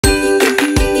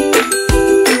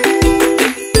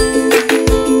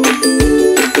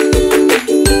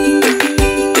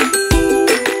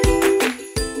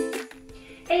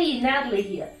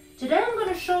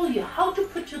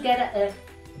together a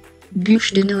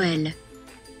Buche de Noel.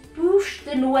 Buche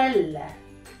de Noel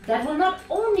that will not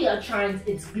only outshine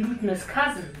its glutinous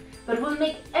cousin, but will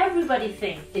make everybody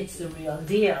think it's the real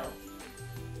deal.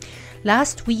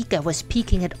 Last week I was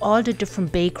peeking at all the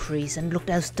different bakeries and looked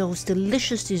at those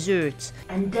delicious desserts.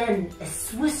 And then a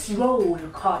Swiss roll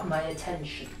caught my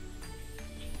attention.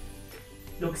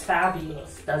 Looks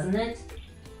fabulous, doesn't it?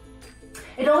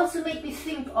 It also made me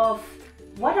think of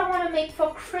what I want to make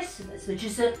for Christmas, which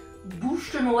is a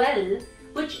Buche de Noel,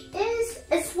 which is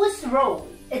a Swiss roll.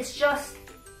 It's just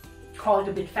called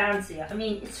a bit fancier. I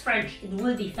mean, it's French, it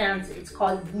will be fancy. It's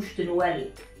called Buche de Noel.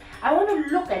 I want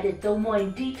to look at it though more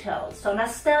in detail to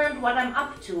understand what I'm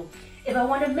up to if I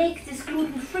want to make this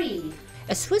gluten-free.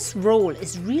 A Swiss roll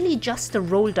is really just a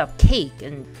rolled up cake,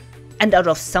 and out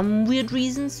of some weird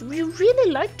reasons we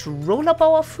really like to roll up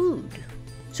our food.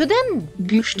 So then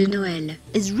Buche de Noel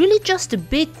is really just a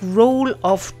big roll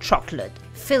of chocolate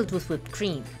filled with whipped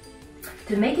cream.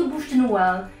 To make a Buche de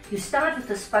Noel, you start with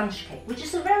a sponge cake, which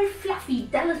is a very fluffy,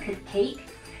 delicate cake.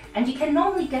 And you can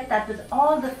normally get that with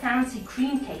all the fancy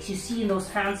cream cakes you see in those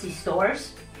fancy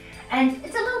stores. And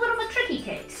it's a little bit of a tricky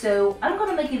cake, so I'm going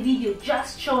to make a video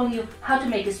just showing you how to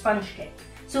make a sponge cake.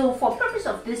 So for purpose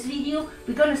of this video,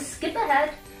 we're going to skip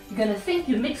ahead. You're going to think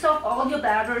you mix up all your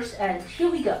batters, and here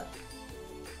we go.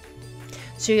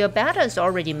 So your batter is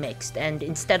already mixed, and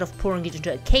instead of pouring it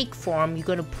into a cake form, you're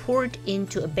going to pour it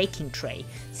into a baking tray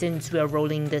since we are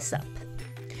rolling this up.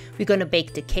 We're going to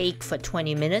bake the cake for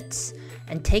 20 minutes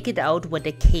and take it out when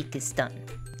the cake is done.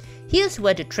 Here's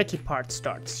where the tricky part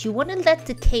starts. You want to let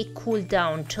the cake cool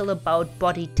down till about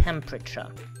body temperature.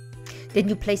 Then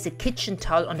you place a kitchen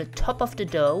towel on the top of the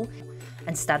dough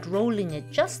and start rolling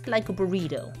it just like a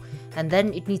burrito. And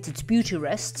then it needs its beauty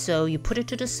rest, so you put it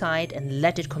to the side and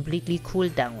let it completely cool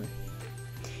down.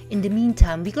 In the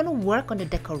meantime, we're gonna work on the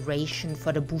decoration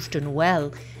for the Buche de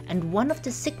Noel, and one of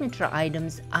the signature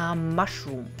items are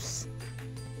mushrooms.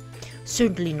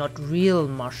 Certainly not real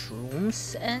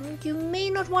mushrooms, and you may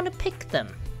not want to pick them.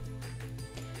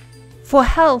 For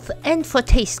health and for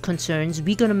taste concerns,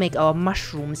 we're gonna make our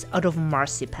mushrooms out of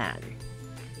marzipan.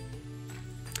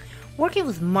 Working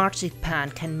with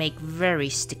marzipan can make very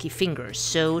sticky fingers,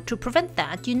 so to prevent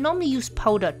that, you normally use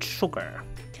powdered sugar.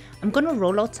 I'm gonna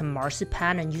roll out some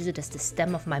marzipan and use it as the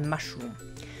stem of my mushroom.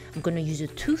 I'm gonna use a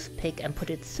toothpick and put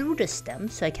it through the stem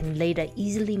so I can later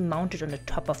easily mount it on the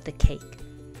top of the cake.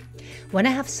 When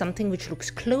I have something which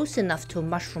looks close enough to a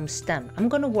mushroom stem, I'm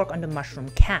gonna work on the mushroom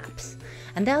caps.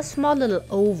 And they are small little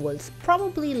ovals,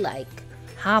 probably like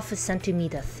half a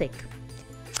centimeter thick.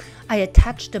 I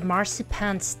attach the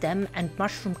marzipan stem and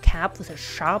mushroom cap with a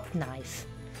sharp knife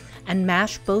and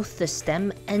mash both the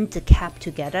stem and the cap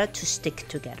together to stick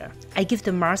together. I give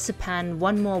the marzipan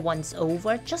one more once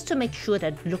over just to make sure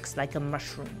that it looks like a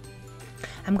mushroom.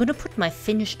 I'm gonna put my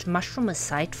finished mushroom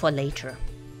aside for later.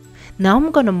 Now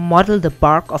I'm gonna model the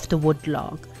bark of the wood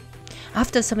log.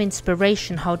 After some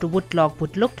inspiration how the wood log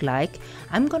would look like,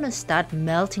 I'm gonna start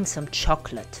melting some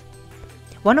chocolate.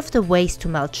 One of the ways to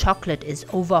melt chocolate is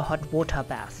over a hot water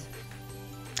bath.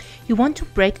 You want to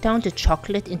break down the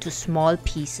chocolate into small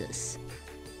pieces.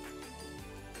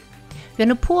 You're going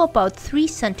to pour about 3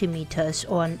 centimeters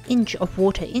or an inch of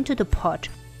water into the pot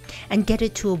and get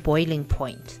it to a boiling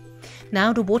point.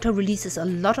 Now the water releases a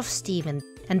lot of steam,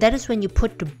 and that is when you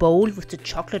put the bowl with the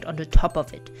chocolate on the top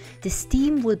of it. The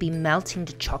steam will be melting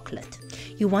the chocolate.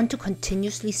 You want to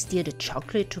continuously stir the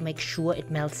chocolate to make sure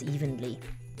it melts evenly.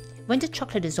 When the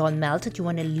chocolate is all melted, you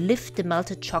want to lift the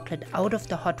melted chocolate out of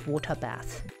the hot water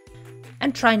bath.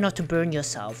 And try not to burn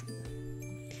yourself.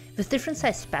 With different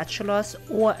sized spatulas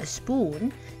or a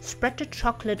spoon, spread the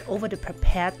chocolate over the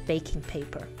prepared baking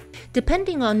paper.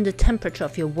 Depending on the temperature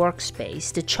of your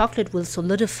workspace, the chocolate will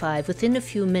solidify within a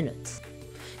few minutes.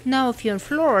 Now if you're in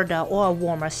Florida or a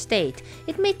warmer state,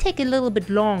 it may take a little bit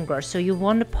longer, so you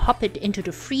want to pop it into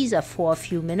the freezer for a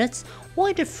few minutes or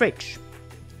in the fridge.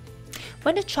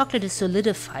 When the chocolate is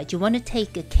solidified, you want to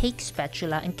take a cake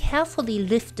spatula and carefully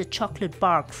lift the chocolate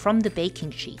bark from the baking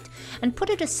sheet and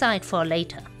put it aside for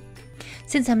later.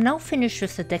 Since I'm now finished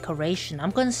with the decoration,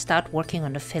 I'm going to start working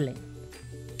on the filling.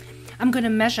 I'm going to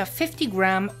measure 50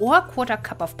 grams or a quarter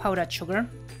cup of powdered sugar,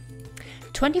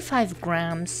 25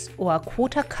 grams or a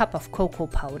quarter cup of cocoa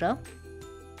powder,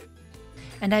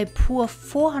 and I pour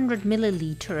 400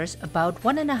 milliliters, about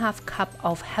 1.5 cup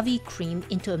of heavy cream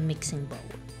into a mixing bowl.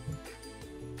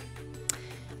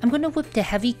 I'm going to whip the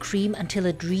heavy cream until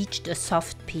it reached a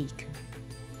soft peak.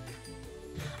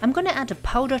 I'm going to add the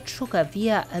powdered sugar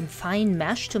via a fine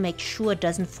mesh to make sure it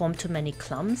doesn't form too many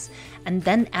clumps, and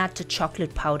then add the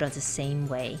chocolate powder the same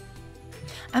way.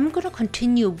 I'm gonna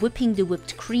continue whipping the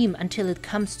whipped cream until it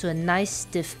comes to a nice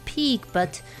stiff peak,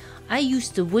 but I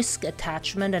used the whisk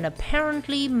attachment and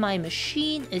apparently my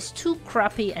machine is too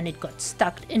crappy and it got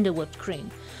stuck in the whipped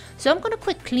cream. So I'm gonna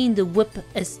quick clean the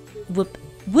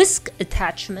whisk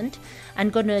attachment. I'm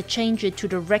gonna change it to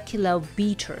the regular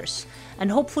beaters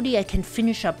and hopefully I can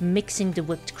finish up mixing the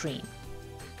whipped cream.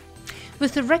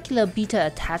 With the regular beater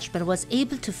attachment I was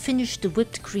able to finish the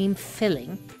whipped cream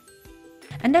filling.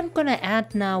 And I'm gonna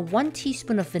add now 1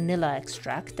 teaspoon of vanilla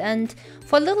extract, and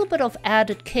for a little bit of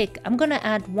added kick I'm gonna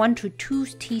add 1 to 2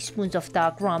 teaspoons of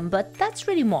dark rum, but that's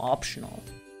really more optional.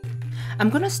 I'm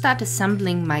gonna start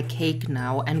assembling my cake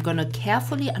now and gonna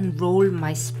carefully unroll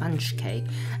my sponge cake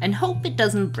and hope it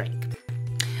doesn't break.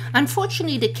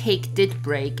 Unfortunately the cake did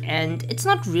break, and it's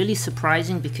not really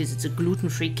surprising because it's a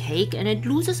gluten-free cake and it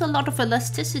loses a lot of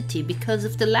elasticity because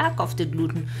of the lack of the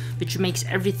gluten, which makes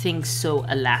everything so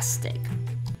elastic.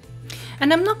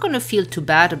 And I'm not gonna feel too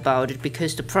bad about it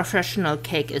because the professional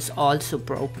cake is also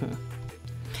broken.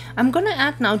 I'm gonna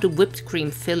add now the whipped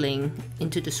cream filling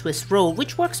into the Swiss roll,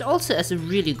 which works also as a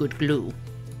really good glue.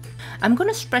 I'm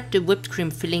gonna spread the whipped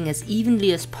cream filling as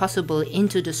evenly as possible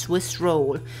into the Swiss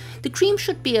roll. The cream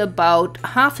should be about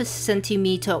 1/2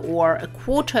 centimeter or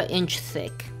 1/4 inch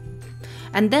thick.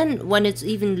 And then when it's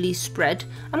evenly spread,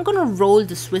 I'm gonna roll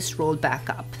the Swiss roll back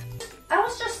up. I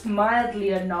was just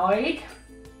mildly annoyed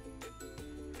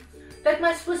that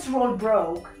my Swiss roll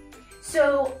broke.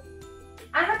 So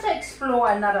I had to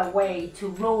explore another way to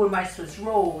roll my Swiss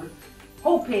roll,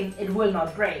 hoping it will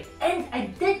not break. And I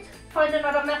did find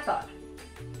another method.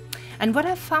 And what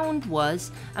I found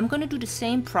was, I'm gonna do the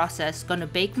same process, gonna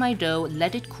bake my dough,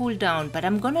 let it cool down, but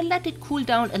I'm gonna let it cool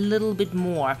down a little bit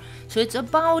more. So it's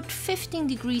about 15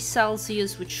 degrees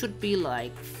Celsius, which should be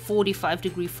like 45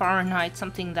 degrees Fahrenheit,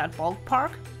 something in that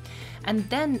ballpark. And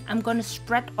then I'm gonna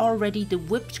spread already the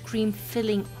whipped cream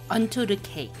filling onto the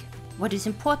cake. What is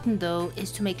important though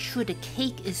is to make sure the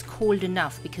cake is cold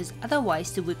enough, because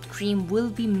otherwise the whipped cream will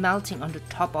be melting on the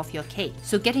top of your cake.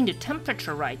 So getting the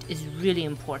temperature right is really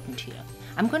important here.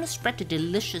 I'm gonna spread the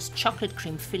delicious chocolate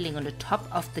cream filling on the top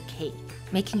of the cake,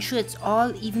 making sure it's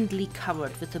all evenly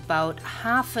covered with about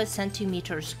 1/2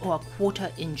 centimeter or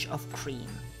 1/4 inch of cream.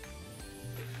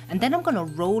 And then I'm gonna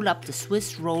roll up the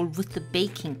Swiss roll with the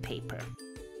baking paper.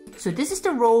 So this is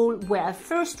the roll where I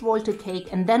first rolled the cake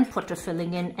and then put the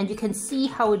filling in, and you can see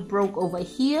how it broke over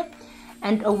here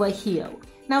and over here.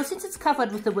 Now since it's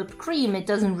covered with the whipped cream, it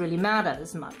doesn't really matter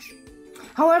as much.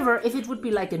 However, if it would be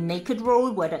like a naked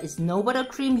roll where there is no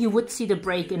buttercream, you would see the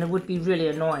break and it would be really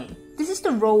annoying. This is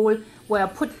the roll where I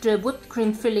put the whipped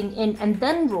cream filling in and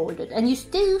then rolled it, and you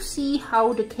still see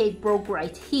how the cake broke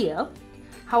right here.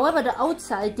 However, the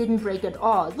outside didn't break at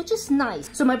all, which is nice.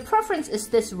 So my preference is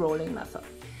this rolling method.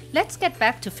 Let's get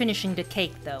back to finishing the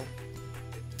cake though.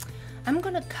 I'm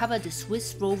gonna cover the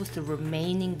Swiss roll with the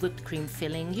remaining whipped cream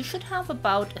filling. You should have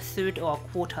about 1/3 or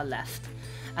 1/4 left.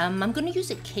 I'm gonna use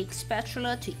a cake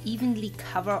spatula to evenly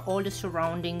cover all the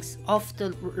surroundings of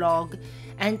the log.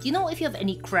 And you know, if you have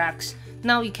any cracks,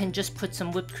 now you can just put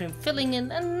some whipped cream filling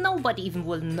in and nobody even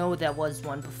will know there was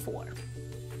one before.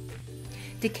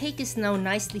 The cake is now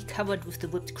nicely covered with the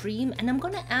whipped cream, and I'm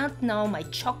gonna add now my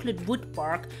chocolate wood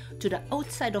bark to the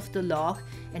outside of the log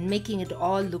and making it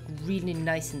all look really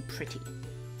nice and pretty.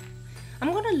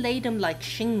 I'm gonna lay them like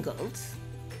shingles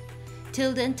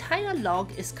till the entire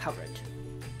log is covered.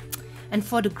 And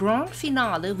for the grand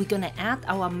finale, we're gonna add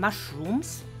our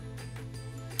mushrooms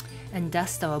and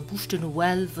dust our Buche de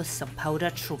Noel with some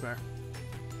powdered sugar.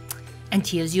 And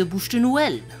here's your Buche de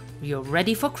Noel. You're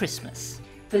ready for Christmas.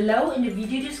 Below in the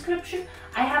video description,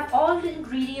 I have all the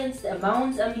ingredients, the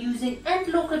amounts I'm using, and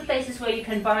local places where you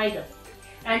can buy them.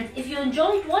 And if you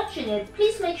enjoyed watching it,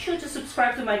 please make sure to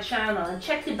subscribe to my channel and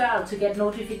check the bell to get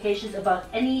notifications about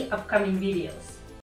any upcoming videos.